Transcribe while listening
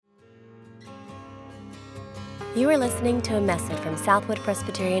You are listening to a message from Southwood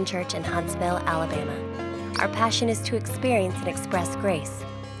Presbyterian Church in Huntsville, Alabama. Our passion is to experience and express grace.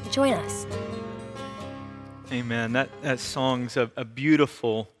 Join us. Amen. That song's a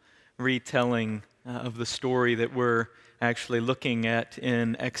beautiful retelling of the story that we're actually looking at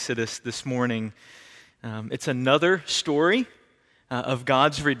in Exodus this morning. It's another story of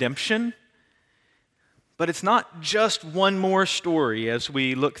God's redemption, but it's not just one more story as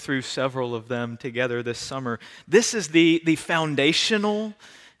we look through several of them together this summer. This is the foundational,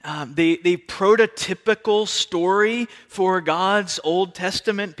 the prototypical story for God's Old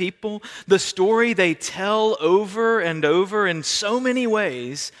Testament people, the story they tell over and over in so many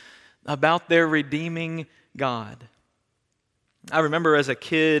ways about their redeeming God. I remember as a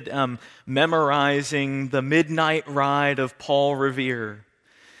kid memorizing the Midnight Ride of Paul Revere,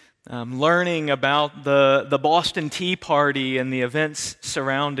 learning about the Boston Tea Party and the events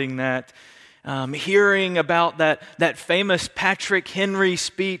surrounding that, hearing about that famous Patrick Henry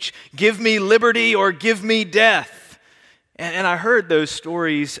speech, "Give me liberty or give me death." And I heard those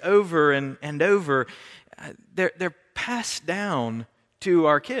stories over and over. They're passed down to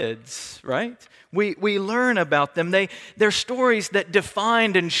our kids, right? We learn about them. They're stories that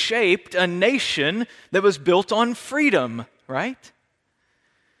defined and shaped a nation that was built on freedom, right?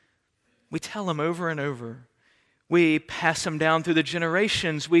 We tell them over and over. We pass them down through the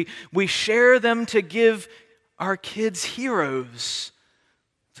generations. We share them to give our kids heroes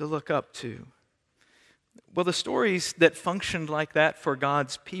to look up to. Well, the stories that functioned like that for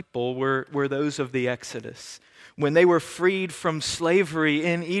God's people were those of the Exodus, when they were freed from slavery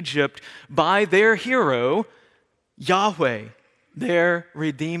in Egypt by their hero, Yahweh, their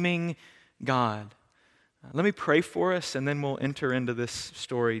redeeming God. Let me pray for us, and then we'll enter into this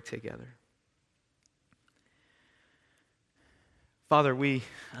story together. Father, we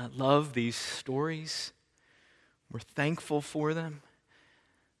love these stories. We're thankful for them.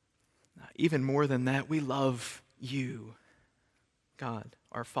 Even more than that, we love you, God,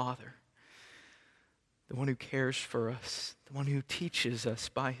 our Father, the one who cares for us, the one who teaches us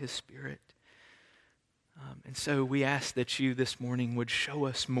by His Spirit. And so we ask that you this morning would show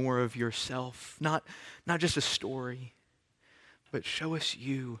us more of yourself, not just a story, but show us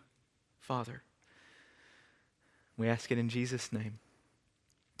you, Father. We ask it in Jesus' name.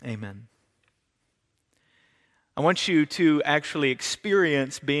 Amen. I want you to actually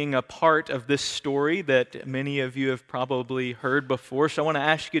experience being a part of this story that many of you have probably heard before. So I want to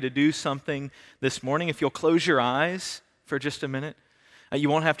ask you to do something this morning. If you'll close your eyes for just a minute. You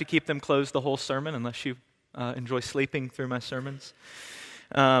won't have to keep them closed the whole sermon unless you enjoy sleeping through my sermons.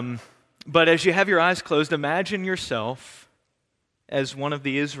 But as you have your eyes closed, imagine yourself as one of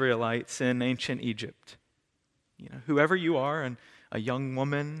the Israelites in ancient Egypt. You know, whoever you are, and a young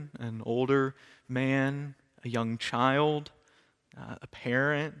woman, an older man, a young child, a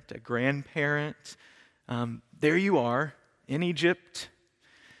parent, a grandparent. There you are in Egypt,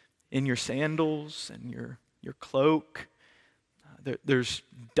 in your sandals and your cloak. There's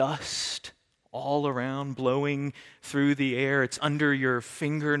dust all around, blowing through the air. It's under your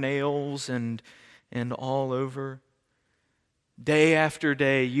fingernails and all over. Day after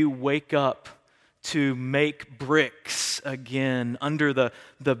day, you wake up to make bricks again under the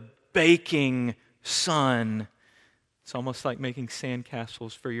baking sun. It's almost like making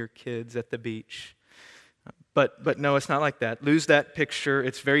sandcastles for your kids at the beach. But no, it's not like that. Lose that picture.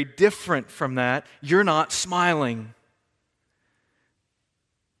 It's very different from that. You're not smiling.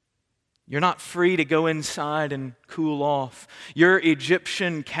 You're not free to go inside and cool off. Your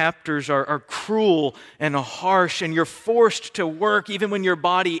Egyptian captors are cruel and harsh, and you're forced to work even when your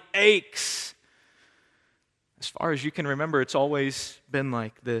body aches. As far as you can remember, it's always been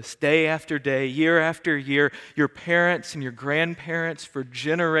like this. Day after day, year after year, your parents and your grandparents, for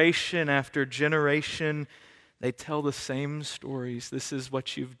generation after generation, they tell the same stories. This is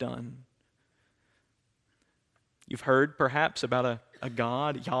what you've done. You've heard perhaps about a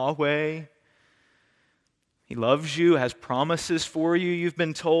God, Yahweh. He loves you, has promises for you, you've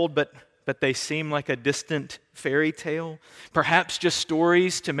been told, but they seem like a distant fairy tale. Perhaps just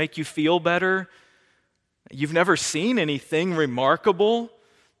stories to make you feel better. You've never seen anything remarkable,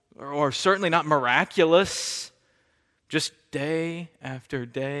 or certainly not miraculous. Just day after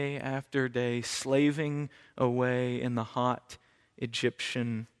day after day, slaving away in the hot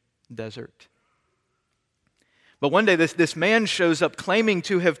Egyptian desert. But one day this man shows up claiming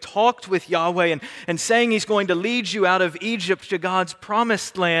to have talked with Yahweh and saying he's going to lead you out of Egypt to God's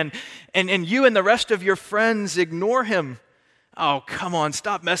promised land. And you and the rest of your friends ignore him. Oh, come on,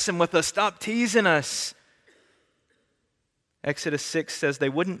 stop messing with us, stop teasing us. Exodus 6 says they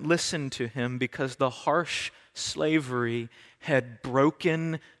wouldn't listen to him because the harsh slavery had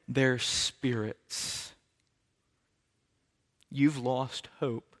broken their spirits. You've lost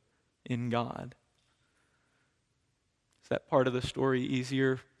hope in God. Is that part of the story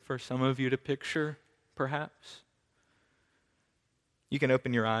easier for some of you to picture, perhaps? You can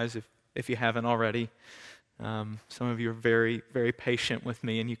open your eyes if you haven't already. Some of you are very, very patient with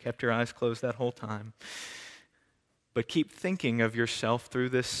me, and you kept your eyes closed that whole time. But keep thinking of yourself through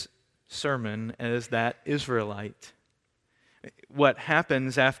this sermon as that Israelite. What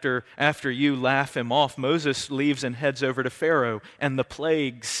happens after you laugh him off? Moses leaves and heads over to Pharaoh, and the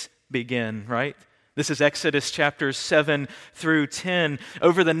plagues begin, right? This is Exodus chapters 7 through 10.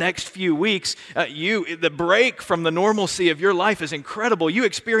 Over the next few weeks, the break from the normalcy of your life is incredible. You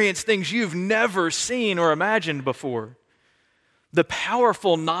experience things you've never seen or imagined before. The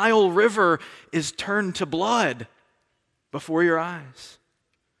powerful Nile River is turned to blood before your eyes.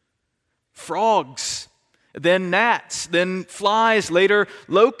 Frogs, then gnats, then flies, later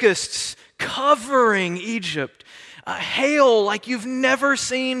locusts covering Egypt. Hail like you've never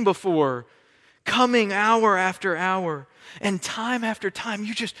seen before, coming hour after hour. And time after time,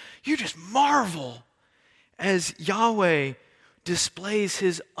 you just marvel as Yahweh displays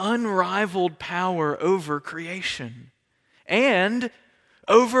his unrivaled power over creation and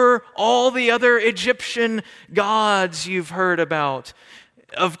over all the other Egyptian gods you've heard about.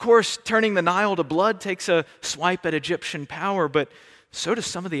 Of course, turning the Nile to blood takes a swipe at Egyptian power, but so do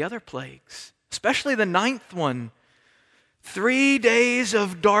some of the other plagues, especially the 9th one. 3 days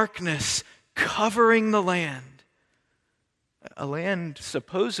of darkness covering the land, a land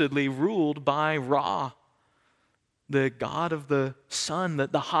supposedly ruled by Ra, the god of the sun,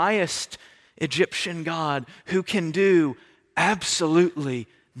 the highest Egyptian god who can do absolutely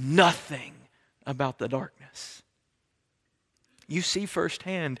nothing about the darkness. You see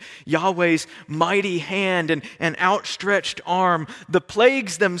firsthand Yahweh's mighty hand and outstretched arm. The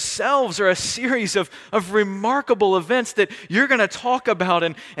plagues themselves are a series of remarkable events that you're going to talk about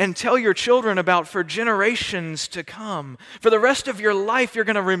and tell your children about for generations to come. For the rest of your life, you're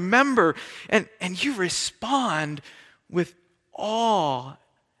going to remember, and you respond with awe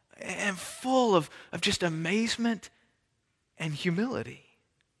and full of just amazement and humility.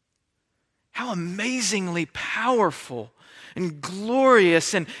 How amazingly powerful and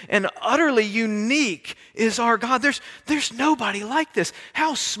glorious and utterly unique is our God. There's nobody like this.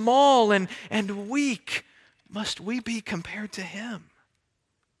 How small and weak must we be compared to him?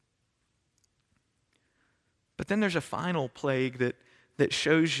 But then there's a final plague that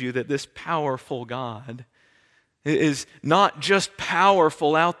shows you that this powerful God is not just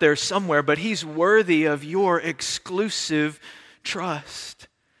powerful out there somewhere, but he's worthy of your exclusive trust.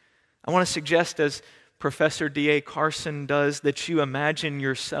 I want to suggest, as Professor D.A. Carson does, that you imagine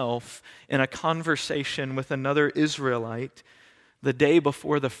yourself in a conversation with another Israelite the day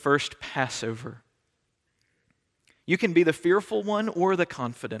before the first Passover. You can be the fearful one or the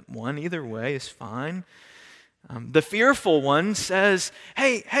confident one. Either way is fine. The fearful one says,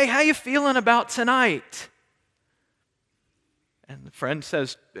 hey, how you feeling about tonight? And the friend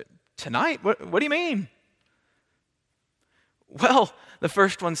says, tonight? What do you mean? Well, the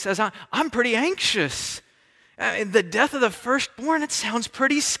first one says, I'm pretty anxious. The death of the firstborn, it sounds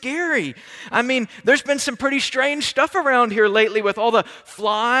pretty scary. I mean, there's been some pretty strange stuff around here lately with all the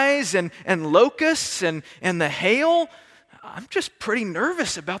flies and locusts and the hail. I'm just pretty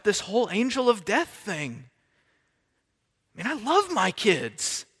nervous about this whole angel of death thing. I mean, I love my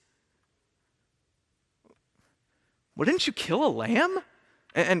kids. Wouldn't you kill a lamb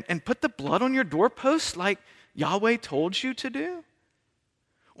and put the blood on your doorpost like Yahweh told you to do?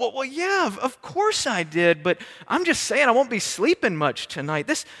 Well, yeah, of course I did, but I'm just saying I won't be sleeping much tonight.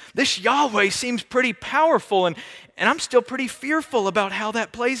 This Yahweh seems pretty powerful, and I'm still pretty fearful about how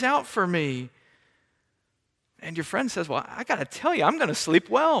that plays out for me. And your friend says, well, I got to tell you, I'm going to sleep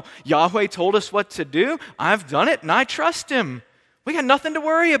well. Yahweh told us what to do. I've done it, and I trust him. We got nothing to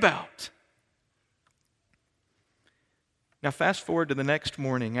worry about. Now, fast forward to the next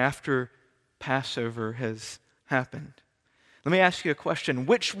morning after Passover has happened. Let me ask you a question.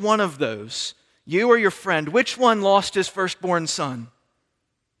 Which one of those, you or your friend, which one lost his firstborn son?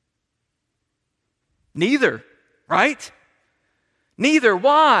 Neither, right? Neither.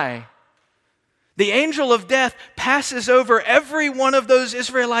 Why? The angel of death passes over every one of those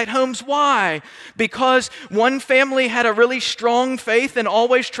Israelite homes. Why? Because one family had a really strong faith and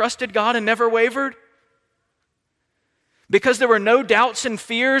always trusted God and never wavered? Because there were no doubts and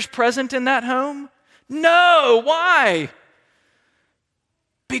fears present in that home? No. Why?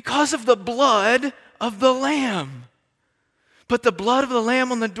 Because of the blood of the Lamb. put the blood of the lamb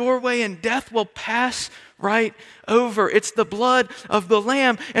on the doorway and death will pass right over. It's the blood of the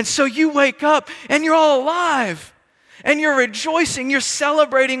lamb. And so you wake up and you're all alive. And you're rejoicing, you're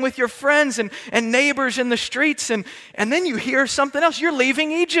celebrating with your friends and neighbors in the streets, and then you hear something else. You're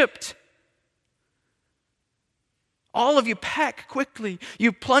leaving Egypt. All of you pack quickly.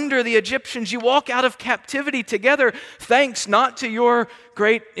 You plunder the Egyptians. You walk out of captivity together, thanks not to your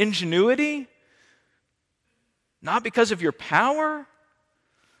great ingenuity, not because of your power,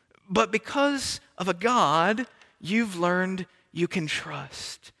 but because of a God you've learned you can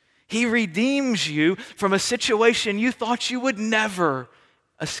trust. He redeems you from a situation you thought you would never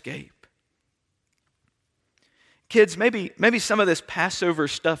escape. Kids, maybe some of this Passover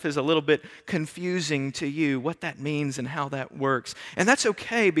stuff is a little bit confusing to you, what that means and how that works. And that's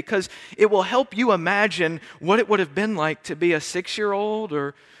okay, because it will help you imagine what it would have been like to be a 6-year-old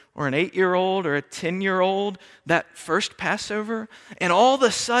or an 8-year-old or a 10-year-old that first Passover. And all of a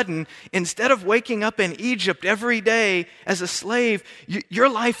sudden, instead of waking up in Egypt every day as a slave, your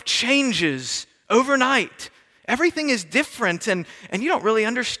life changes overnight. Everything is different, and you don't really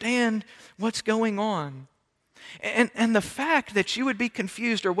understand what's going on. And the fact that you would be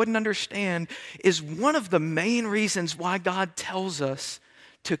confused or wouldn't understand is one of the main reasons why God tells us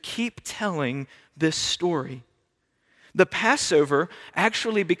to keep telling this story. The Passover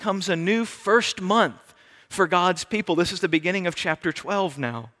actually becomes a new first month for God's people. This is the beginning of chapter 12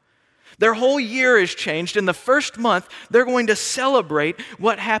 now. Their whole year is changed. In the first month, they're going to celebrate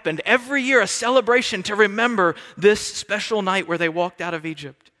what happened. Every year, a celebration to remember this special night where they walked out of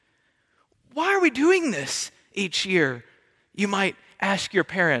Egypt. Why are we doing this each year? You might ask your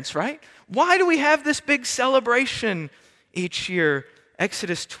parents, right? Why do we have this big celebration each year?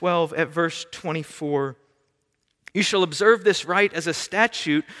 Exodus 12 at verse 24. You shall observe this rite as a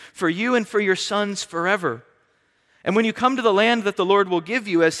statute for you and for your sons forever. And when you come to the land that the Lord will give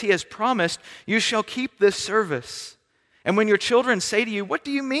you, as he has promised, you shall keep this service. And when your children say to you, what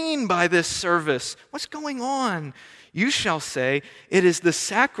do you mean by this service? What's going on? You shall say, it is the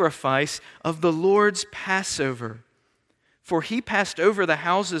sacrifice of the Lord's Passover. For he passed over the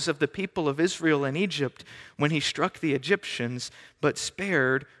houses of the people of Israel in Egypt when he struck the Egyptians, but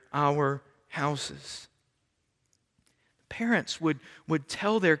spared our houses. Parents would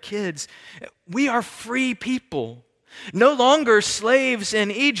tell their kids, we are free people, no longer slaves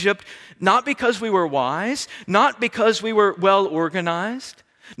in Egypt, not because we were wise, not because we were well organized,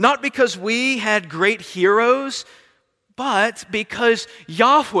 not because we had great heroes, but because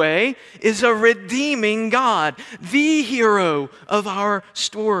Yahweh is a redeeming God, the hero of our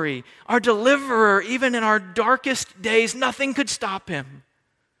story, our deliverer. Even in our darkest days, nothing could stop him.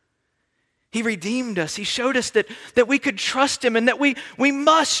 He redeemed us. He showed us that we could trust him and that we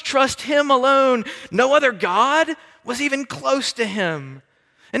must trust him alone. No other God was even close to him.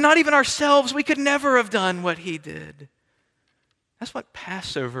 And not even ourselves. We could never have done what he did. That's what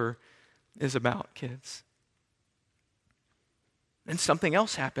Passover is about, kids. And something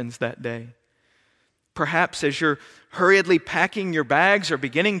else happens that day. Perhaps as you're hurriedly packing your bags or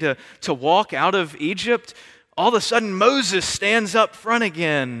beginning to walk out of Egypt, all of a sudden Moses stands up front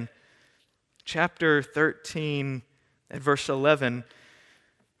again. Chapter 13 at verse 11,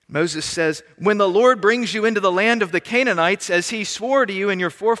 Moses says, when the Lord brings you into the land of the Canaanites, as he swore to you and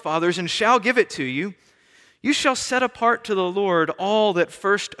your forefathers, and shall give it to you, you shall set apart to the Lord all that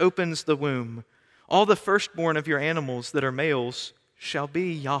first opens the womb. All the firstborn of your animals that are males shall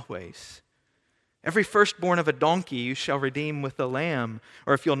be Yahweh's. Every firstborn of a donkey you shall redeem with a lamb,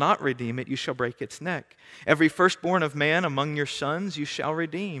 or if you'll not redeem it, you shall break its neck. Every firstborn of man among your sons you shall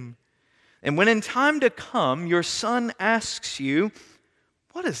redeem. And when in time to come your son asks you,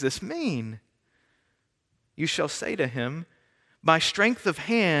 what does this mean? You shall say to him, by strength of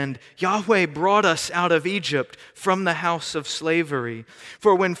hand, Yahweh brought us out of Egypt from the house of slavery.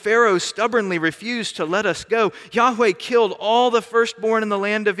 For when Pharaoh stubbornly refused to let us go, Yahweh killed all the firstborn in the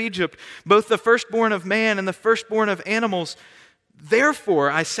land of Egypt, both the firstborn of man and the firstborn of animals.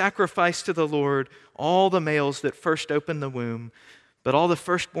 Therefore I sacrifice to the Lord all the males that first open the womb, but all the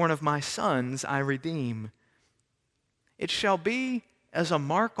firstborn of my sons I redeem. It shall be as a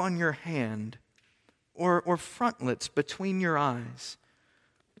mark on your hand, or frontlets between your eyes.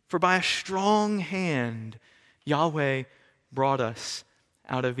 For by a strong hand Yahweh brought us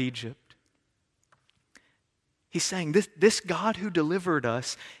out of Egypt. He's saying this God who delivered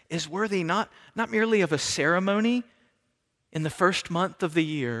us is worthy not merely of a ceremony in the first month of the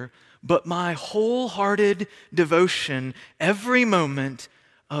year, but my wholehearted devotion every moment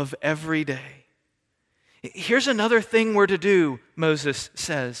of every day. Here's another thing we're to do, Moses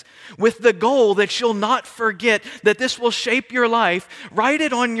says, with the goal that you'll not forget, that this will shape your life. Write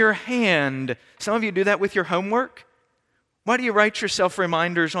it on your hand. Some of you do that with your homework. Why do you write yourself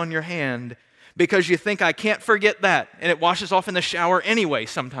reminders on your hand? Because you think, I can't forget that, and it washes off in the shower anyway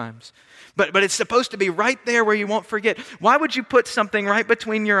sometimes. But it's supposed to be right there where you won't forget. Why would you put something right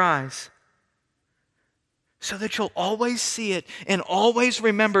between your eyes? So that you'll always see it and always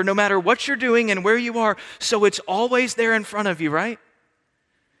remember, no matter what you're doing and where you are, so it's always there in front of you, right?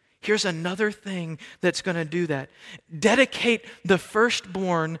 Here's another thing that's going to do that. Dedicate the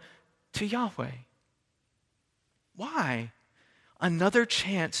firstborn to Yahweh. Why? Another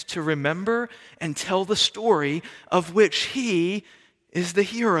chance to remember and tell the story of which He is the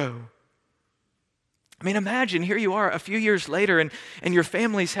hero. I mean, imagine, here you are a few years later and your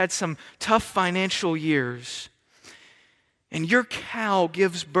family's had some tough financial years. And your cow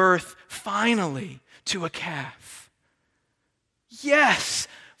gives birth finally to a calf. Yes,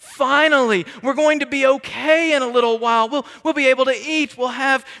 finally, we're going to be okay in a little while. We'll be able to eat. We'll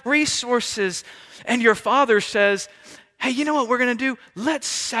have resources. And your father says, hey, you know what we're going to do? Let's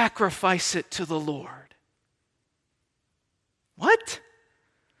sacrifice it to the Lord. What?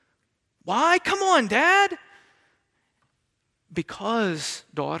 Why? Come on, Dad. Because,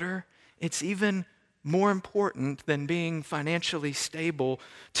 daughter, it's even more important than being financially stable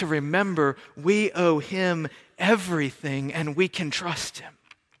to remember we owe Him everything and we can trust Him.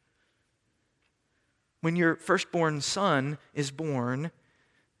 When your firstborn son is born,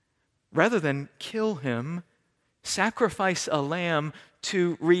 rather than kill him, sacrifice a lamb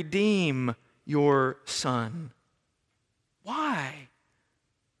to redeem your son. Why?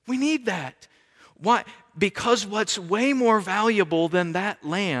 We need that. Why? Because what's way more valuable than that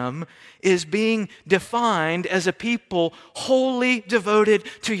lamb is being defined as a people wholly devoted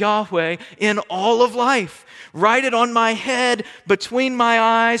to Yahweh in all of life. Write it on my head, between my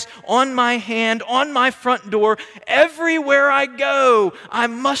eyes, on my hand, on my front door. Everywhere I go, I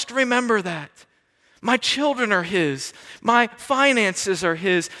must remember that. My children are His. My finances are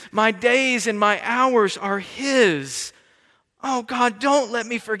His. My days and my hours are His. Oh God, don't let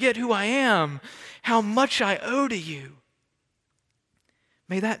me forget who I am, how much I owe to You.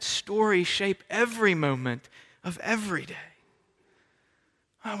 May that story shape every moment of every day.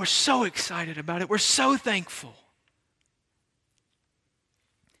 Oh, we're so excited about it. We're so thankful.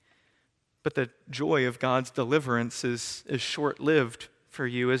 But the joy of God's deliverance is short-lived for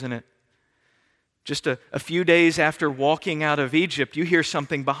you, isn't it? Just a few days after walking out of Egypt, you hear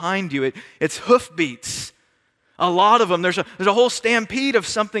something behind you. It's hoofbeats. A lot of them. There's a whole stampede of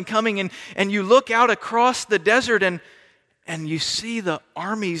something coming, and you look out across the desert and you see the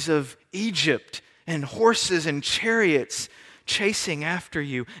armies of Egypt and horses and chariots chasing after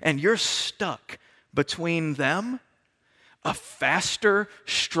you, and you're stuck between them, a faster,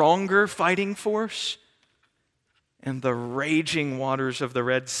 stronger fighting force, and the raging waters of the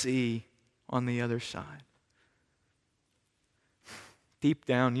Red Sea on the other side. Deep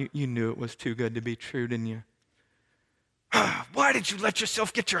down, you knew it was too good to be true, didn't you? Why did you let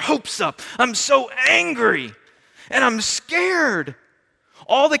yourself get your hopes up? I'm so angry and I'm scared.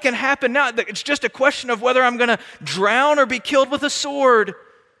 All that can happen now, it's just a question of whether I'm going to drown or be killed with a sword.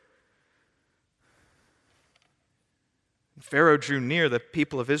 Pharaoh drew near, the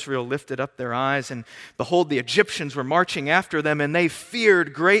people of Israel lifted up their eyes, and behold, the Egyptians were marching after them, and they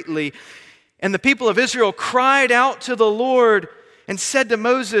feared greatly. And the people of Israel cried out to the Lord and said to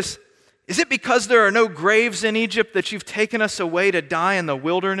Moses, is it because there are no graves in Egypt that You've taken us away to die in the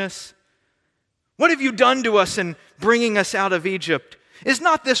wilderness? What have You done to us in bringing us out of Egypt? Is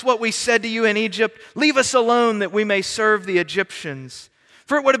not this what we said to you in Egypt? Leave us alone that we may serve the Egyptians.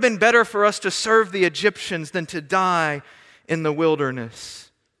 For it would have been better for us to serve the Egyptians than to die in the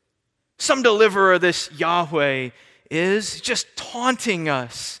wilderness. Some deliverer this Yahweh is just taunting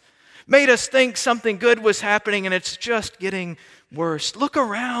us. Made us think something good was happening and it's just getting worse. Look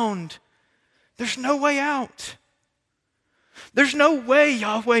around. There's no way out. There's no way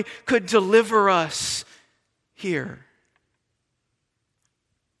Yahweh could deliver us here.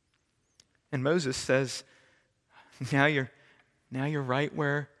 And Moses says, now you're right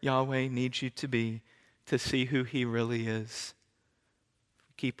where Yahweh needs you to be to see who He really is.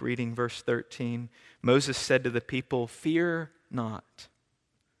 Keep reading verse 13. Moses said to the people, fear not.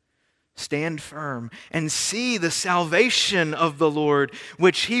 Stand firm and see the salvation of the Lord,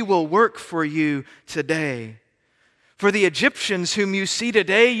 which He will work for you today. For the Egyptians whom you see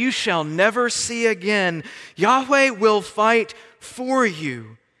today, you shall never see again. Yahweh will fight for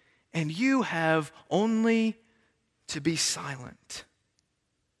you, and you have only to be silent.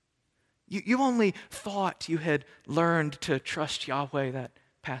 You only thought you had learned to trust Yahweh that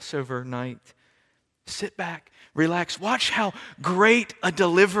Passover night. Sit back, relax, watch how great a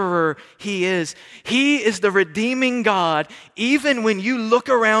deliverer He is. He is the redeeming God, even when you look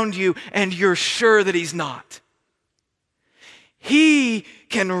around you and you're sure that He's not. He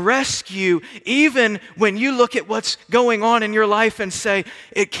can rescue even when you look at what's going on in your life and say,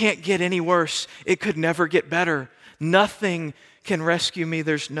 it can't get any worse. It could never get better. Nothing can rescue me.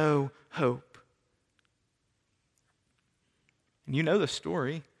 There's no hope. And you know the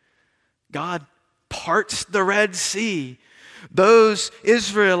story. God parts the Red Sea. Those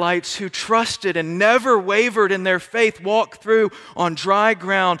Israelites who trusted and never wavered in their faith walked through on dry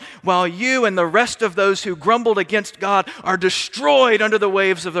ground, while you and the rest of those who grumbled against God are destroyed under the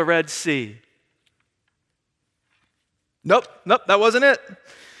waves of the Red Sea. Nope, that wasn't it.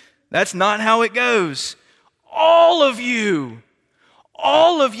 That's not how it goes. All of you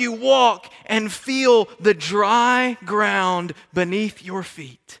walk and feel the dry ground beneath your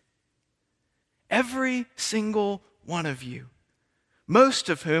feet. Every single one of you, most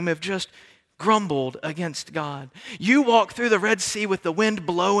of whom have just grumbled against God. You walk through the Red Sea with the wind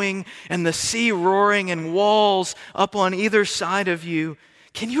blowing and the sea roaring and walls up on either side of you.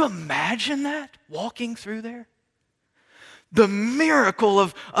 Can you imagine that, walking through there? The miracle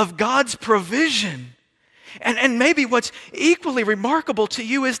of God's provision. And maybe what's equally remarkable to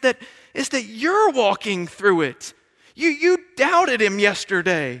you is that you're walking through it. You doubted Him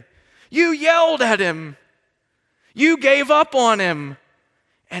yesterday. You yelled at Him. You gave up on Him.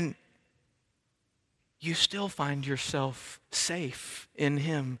 And you still find yourself safe in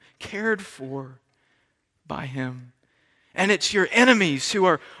Him, cared for by Him. And it's your enemies who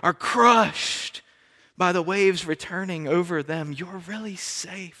are crushed by the waves returning over them. You're really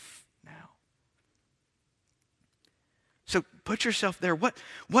safe now. So put yourself there.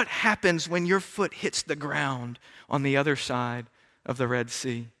 What happens when your foot hits the ground on the other side of the Red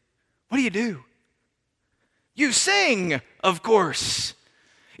Sea? What do? You sing, of course.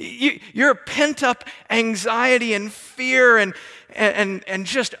 Your pent-up anxiety and fear and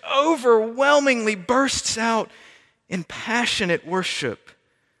just overwhelmingly bursts out in passionate worship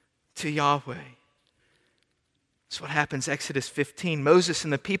to Yahweh. That's what happens, Exodus 15. Moses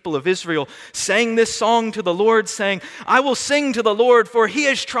and the people of Israel sang this song to the Lord, saying, I will sing to the Lord, for He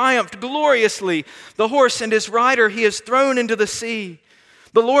has triumphed gloriously. The horse and his rider He has thrown into the sea.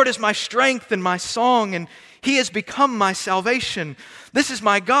 The Lord is my strength and my song, and He has become my salvation. This is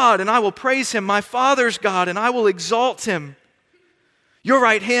my God, and I will praise Him, my Father's God, and I will exalt Him. Your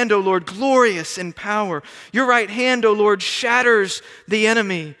right hand, O Lord, glorious in power. Your right hand, O Lord, shatters the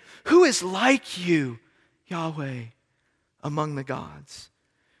enemy. Who is like you, Yahweh, among the gods?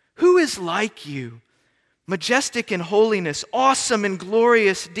 Who is like you, majestic in holiness, awesome in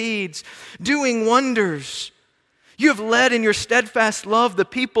glorious deeds, doing wonders? You have led in your steadfast love the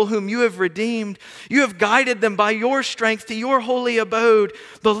people whom you have redeemed. You have guided them by your strength to your holy abode.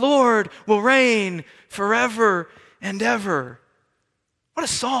 The Lord will reign forever and ever. What a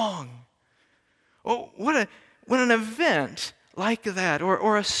song. Oh, when an event like that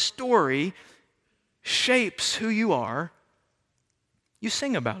or a story shapes who you are, you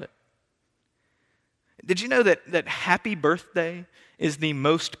sing about it. Did you know that Happy Birthday is the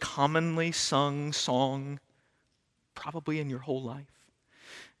most commonly sung song probably in your whole life?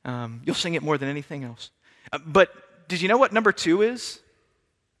 You'll sing it more than anything else. But did you know what number 2 is?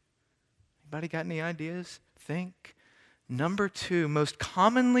 Anybody got any ideas? Think. Number 2, most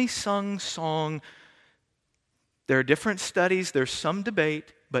commonly sung song. There are different studies, there's some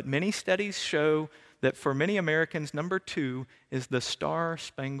debate, but many studies show that for many Americans, number 2 is the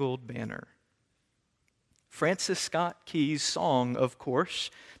Star-Spangled Banner. Francis Scott Key's song, of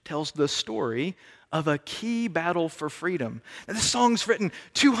course, tells the story of a key battle for freedom. And this song's written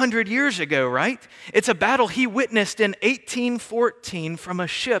 200 years ago, right? It's a battle he witnessed in 1814 from a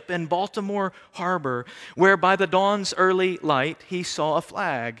ship in Baltimore Harbor, where by the dawn's early light, he saw a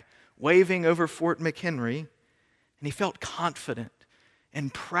flag waving over Fort McHenry, and he felt confident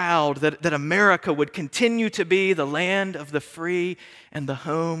and proud that America would continue to be the land of the free and the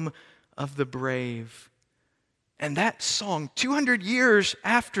home of the brave. And that song, 200 years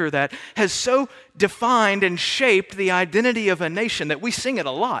after that, has so defined and shaped the identity of a nation that we sing it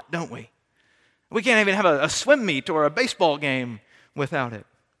a lot, don't we? We can't even have a swim meet or a baseball game without it.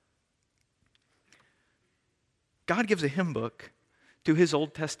 God gives a hymn book to His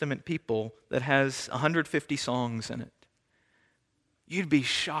Old Testament people that has 150 songs in it. you'd be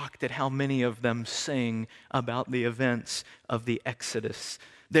shocked at how many of them sing about the events of the Exodus.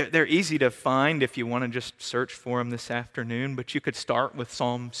 They're easy to find if you want to just search for them this afternoon, but you could start with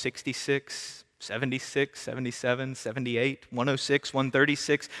Psalm 66, 76, 77, 78, 106,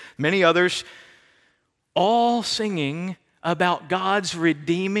 136, many others, all singing about God's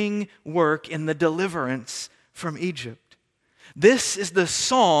redeeming work in the deliverance from Egypt. This is the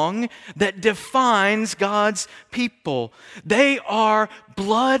song that defines God's people. They are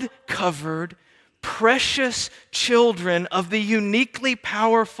blood-covered, precious children of the uniquely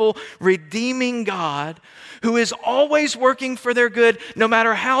powerful, redeeming God who is always working for their good no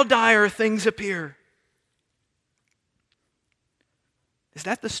matter how dire things appear. Is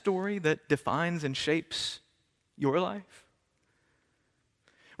that the story that defines and shapes your life?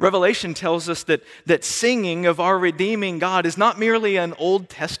 Revelation tells us that singing of our redeeming God is not merely an Old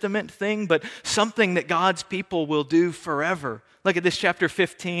Testament thing, but something that God's people will do forever. Look at this chapter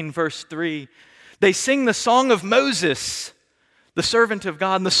 15, verse 3. They sing the song of Moses, the servant of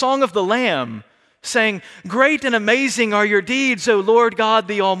God, and the song of the Lamb, saying, "Great and amazing are your deeds, O Lord God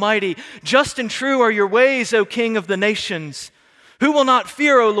the Almighty. Just and true are your ways, O King of the nations. Who will not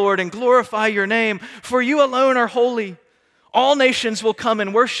fear, O Lord, and glorify your name? For you alone are holy. All nations will come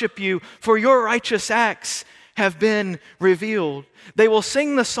and worship you, for your righteous acts have been revealed." They will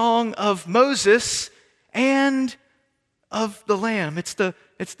sing the song of Moses and of the Lamb. It's the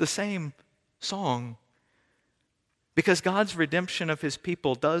same song. Because God's redemption of his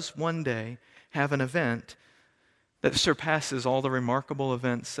people does one day have an event that surpasses all the remarkable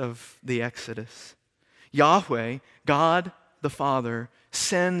events of the Exodus. Yahweh, God the Father,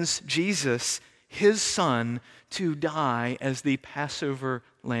 sends Jesus, his Son, to die as the Passover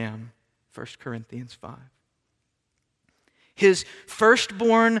lamb. 1 Corinthians 5. His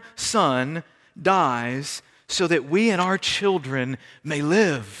firstborn Son dies so that we and our children may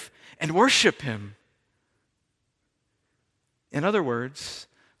live and worship him. In other words,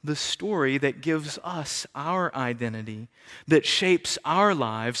 the story that gives us our identity, that shapes our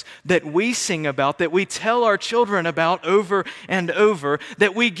lives, that we sing about, that we tell our children about over and over,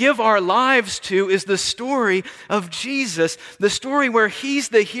 that we give our lives to, is the story of Jesus, the story where he's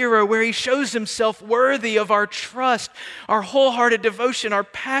the hero, where he shows himself worthy of our trust, our wholehearted devotion, our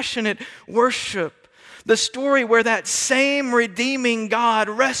passionate worship. The story where that same redeeming God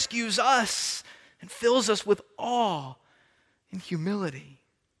rescues us and fills us with awe and humility.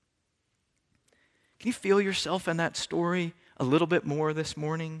 Can you feel yourself in that story a little bit more this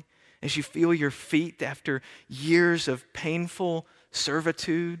morning as you feel your feet after years of painful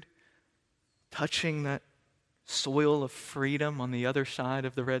servitude touching that soil of freedom on the other side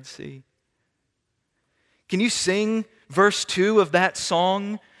of the Red Sea? Can you sing verse 2 of that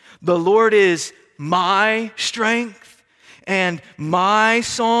song? The Lord is my strength and my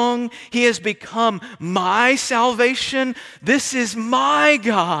song. He has become my salvation. This is my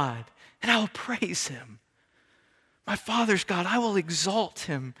God, and I will praise him. My Father's God, I will exalt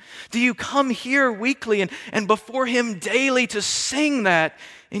him. Do you come here weekly and before him daily to sing that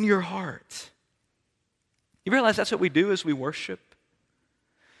in your heart? You realize that's what we do as we worship?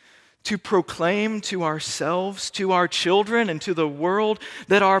 To proclaim to ourselves, to our children, and to the world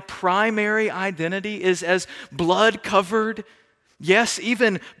that our primary identity is as blood-covered, yes,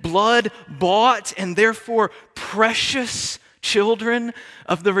 even blood-bought, and therefore precious children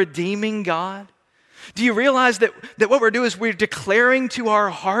of the redeeming God? Do you realize that what we're doing is we're declaring to our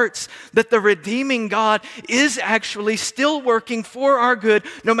hearts that the redeeming God is actually still working for our good,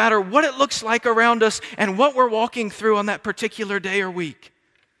 no matter what it looks like around us and what we're walking through on that particular day or week?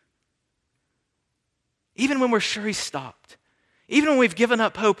 Even when we're sure he's stopped, even when we've given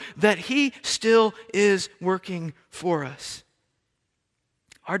up hope, that he still is working for us.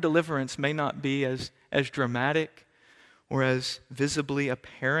 Our deliverance may not be as dramatic or as visibly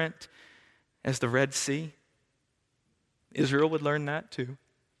apparent as the Red Sea. Israel would learn that too.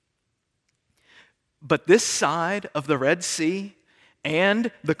 But this side of the Red Sea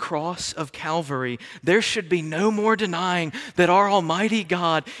and the cross of Calvary, there should be no more denying that our Almighty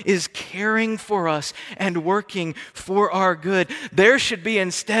God is caring for us and working for our good. There should be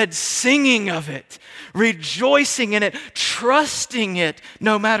instead singing of it, rejoicing in it, trusting it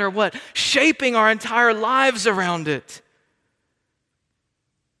no matter what, shaping our entire lives around it.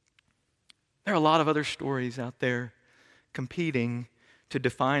 There are a lot of other stories out there competing to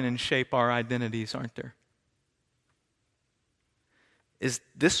define and shape our identities, aren't there? Is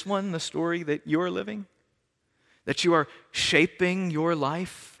this one the story that you're living? That you are shaping your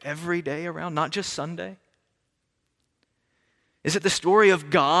life every day around, not just Sunday? Is it the story of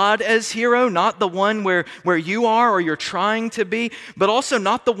God as hero, not the one where you are or you're trying to be, but also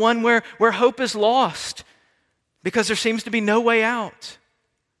not the one where hope is lost because there seems to be no way out?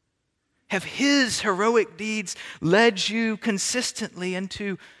 Have his heroic deeds led you consistently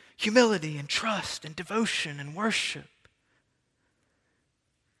into humility and trust and devotion and worship?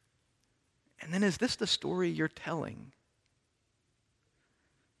 And then is this the story you're telling?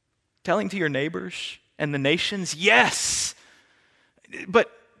 Telling to your neighbors and the nations? Yes!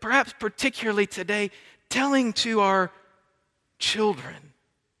 But perhaps particularly today, telling to our children.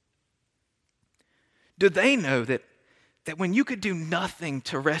 Do they know that when you could do nothing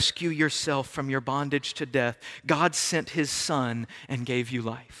to rescue yourself from your bondage to death, God sent his Son and gave you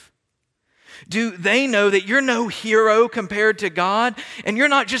life? Do they know that you're no hero compared to God, and you're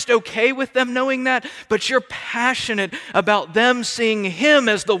not just okay with them knowing that, but you're passionate about them seeing him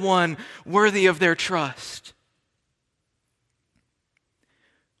as the one worthy of their trust?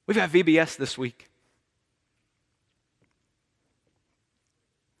 We've got VBS this week.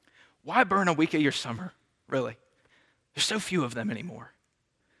 Why burn a week of your summer, really? There's so few of them anymore.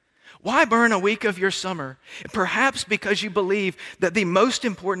 Why burn a week of your summer? Perhaps because you believe that the most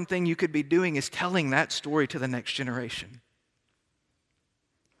important thing you could be doing is telling that story to the next generation.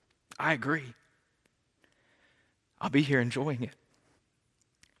 I agree. I'll be here enjoying it.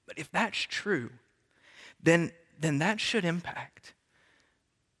 But if that's true, then that should impact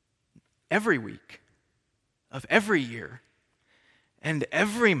every week of every year and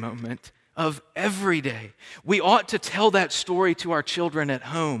every moment of every day. We ought to tell that story to our children at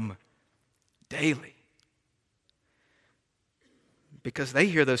home daily, because they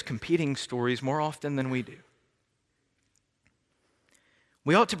hear those competing stories more often than we do.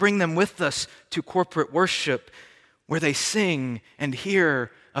 We ought to bring them with us to corporate worship where they sing and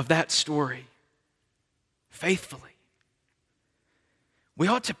hear of that story faithfully. We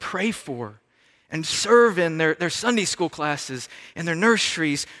ought to pray for and serve in their Sunday school classes and their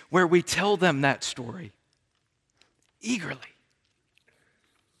nurseries where we tell them that story eagerly.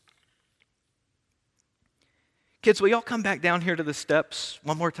 Kids, will y'all come back down here to the steps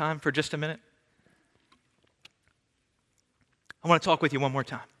one more time for just a minute? I want to talk with you one more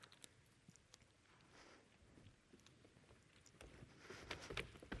time.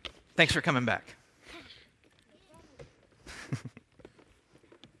 Thanks for coming back.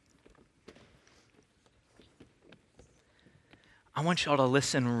 I want y'all to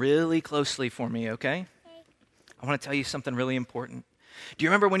listen really closely for me, okay? I want to tell you something really important. Do you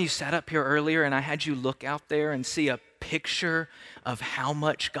remember when you sat up here earlier and I had you look out there and see a picture of how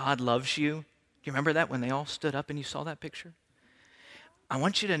much God loves you? Do you remember that when they all stood up and you saw that picture? I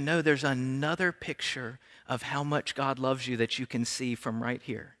want you to know there's another picture of how much God loves you that you can see from right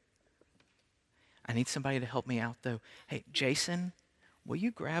here. I need somebody to help me out though. Hey, Jason, will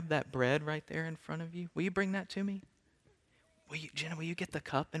you grab that bread right there in front of you? Will you bring that to me? Jenna, will you get the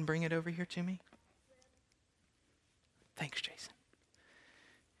cup and bring it over here to me? Thanks, Jason.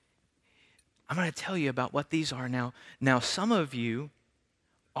 I'm going to tell you about what these are now. Now, some of you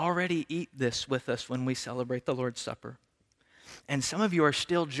already eat this with us when we celebrate the Lord's Supper. And some of you are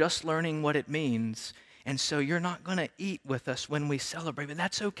still just learning what it means. And so you're not going to eat with us when we celebrate. But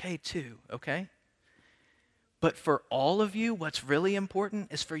that's okay too, okay? But for all of you, what's really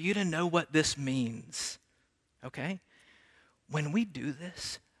important is for you to know what this means, okay? When we do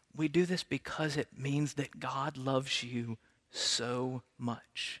this because it means that God loves you so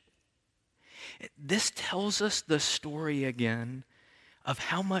much. This tells us the story again of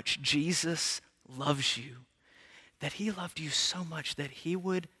how much Jesus loves you, that he loved you so much that he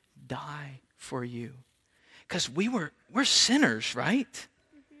would die for you. Because we're sinners, right?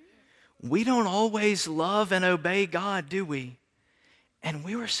 Mm-hmm. We don't always love and obey God, do we? And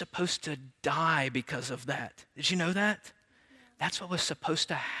we were supposed to die because of that. Did you know that? That's what was supposed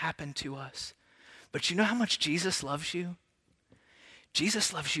to happen to us. But you know how much Jesus loves you?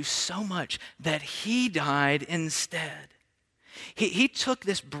 Jesus loves you so much that he died instead. He took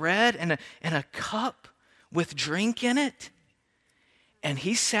this bread and a cup with drink in it, and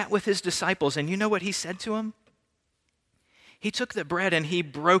he sat with his disciples, and you know what he said to them? He took the bread and he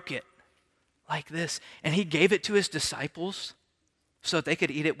broke it like this, and he gave it to his disciples so that they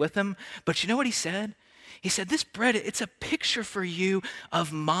could eat it with him. But you know what he said? He said, this bread, it's a picture for you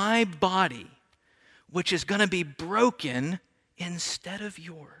of my body, which is going to be broken instead of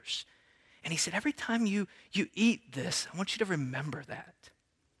yours. And he said, every time you eat this, I want you to remember that.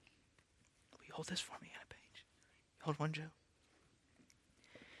 Will you hold this for me on a page? Hold one, Joe.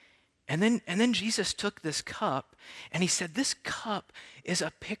 And then Jesus took this cup and he said, this cup is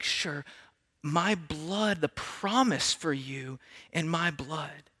a picture my blood, the promise for you in my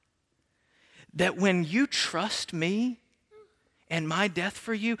blood, that when you trust me and my death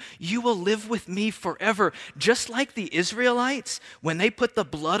for you, you will live with me forever. Just like the Israelites, when they put the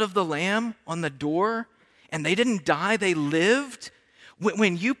blood of the lamb on the door and they didn't die, they lived.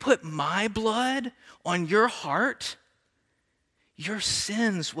 When you put my blood on your heart, your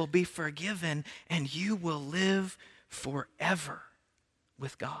sins will be forgiven and you will live forever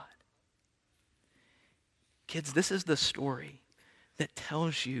with God. Kids, this is the story that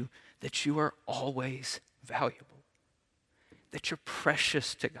tells you that you are always valuable, that you're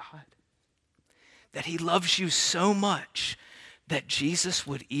precious to God, that he loves you so much that Jesus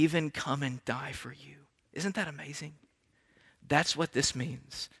would even come and die for you. Isn't that amazing? That's what this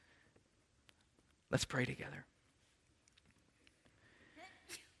means. Let's pray together.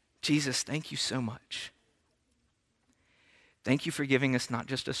 Jesus, thank you so much. Thank you for giving us not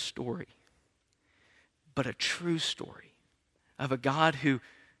just a story, but a true story of a God who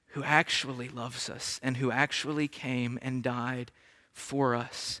actually loves us and who actually came and died for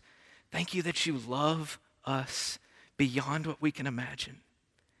us. Thank you that you love us beyond what we can imagine,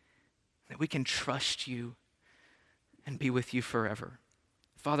 that we can trust you and be with you forever.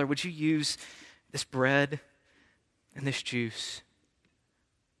 Father, would you use this bread and this juice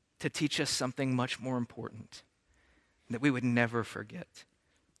to teach us something much more important, that we would never forget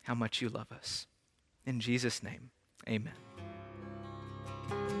how much you love us. In Jesus' name, amen.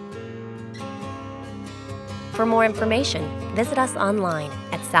 For more information, visit us online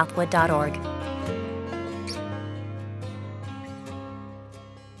at southwood.org.